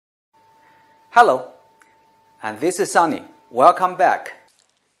Hello, and this is Sunny. Welcome back.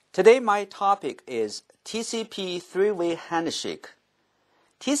 Today my topic is TCP three-way handshake.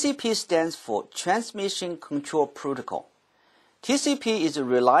 TCP stands for Transmission Control Protocol. TCP is a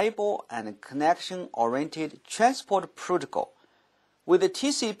reliable and connection-oriented transport protocol. With the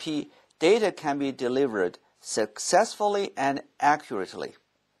TCP, data can be delivered successfully and accurately.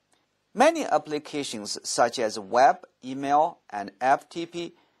 Many applications such as web, email, and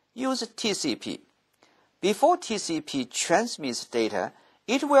FTP use TCP. Before TCP transmits data,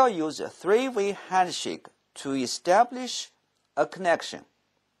 it will use a three-way handshake to establish a connection.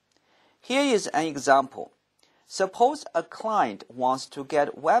 Here is an example. Suppose a client wants to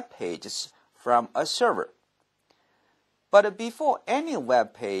get web pages from a server. But before any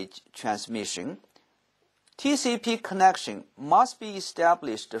web page transmission, TCP connection must be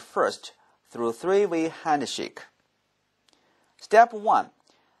established first through three-way handshake. Step 1.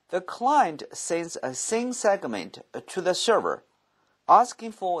 The client sends a SYN segment to the server,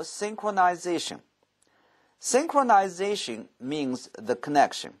 asking for synchronization. Synchronization means the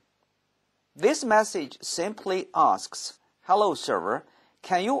connection. This message simply asks, "Hello server,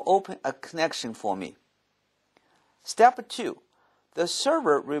 can you open a connection for me?" Step 2. The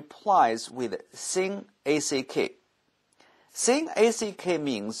server replies with SYN ACK. SYN ACK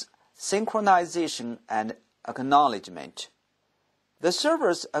means synchronization and acknowledgement. The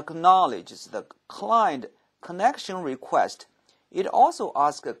server acknowledges the client connection request. It also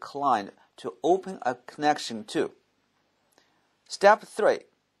asks a client to open a connection too. Step 3.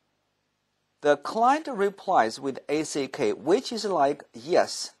 The client replies with ACK, which is like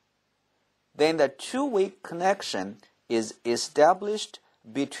yes. Then the two-way connection is established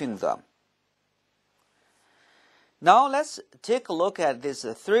between them. Now let's take a look at this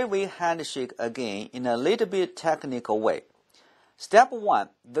three-way handshake again in a little bit technical way. Step 1.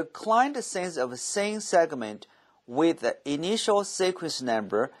 The client sends a SYN segment with the initial sequence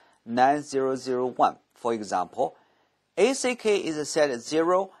number 9001. For example, ACK is set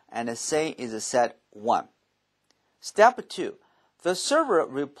 0 and SYN is set 1. Step 2. The server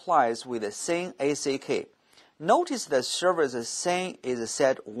replies with SYN ACK. Notice the server's SYN is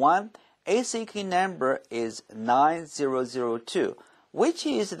set 1, ACK number is 9002, which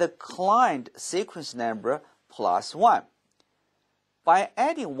is the client sequence number plus 1. By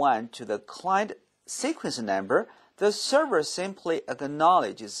adding 1 to the client sequence number, the server simply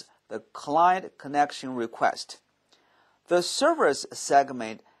acknowledges the client connection request. The server's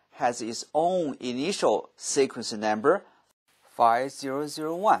segment has its own initial sequence number,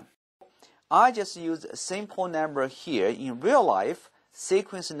 5001. I just use a simple number here. In real life,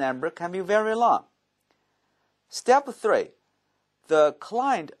 sequence number can be very long. Step 3. The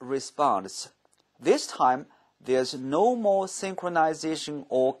client responds. This time, there's no more synchronization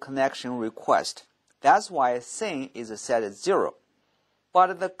or connection request. That's why SYN is set at 0.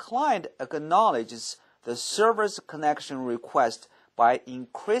 But the client acknowledges the server's connection request by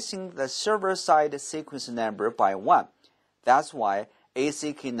increasing the server-side sequence number by 1. That's why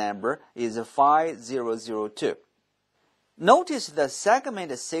ACK number is 5002. Notice the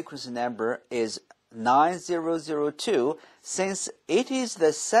segment sequence number is 9002 since it is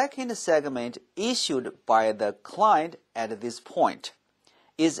the second segment issued by the client at this point.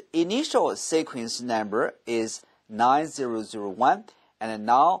 Its initial sequence number is 9001 and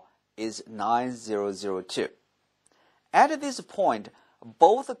now is 9002. At this point,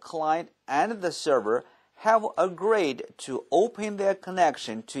 both the client and the server have agreed to open their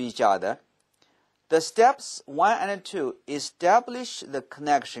connection to each other. The steps 1 and 2 establish the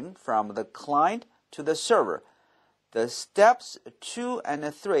connection from the client to the server. The steps 2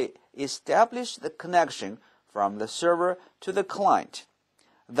 and 3 establish the connection from the server to the client.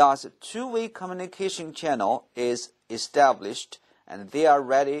 Thus, two-way communication channel is established and they are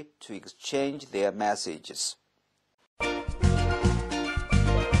ready to exchange their messages.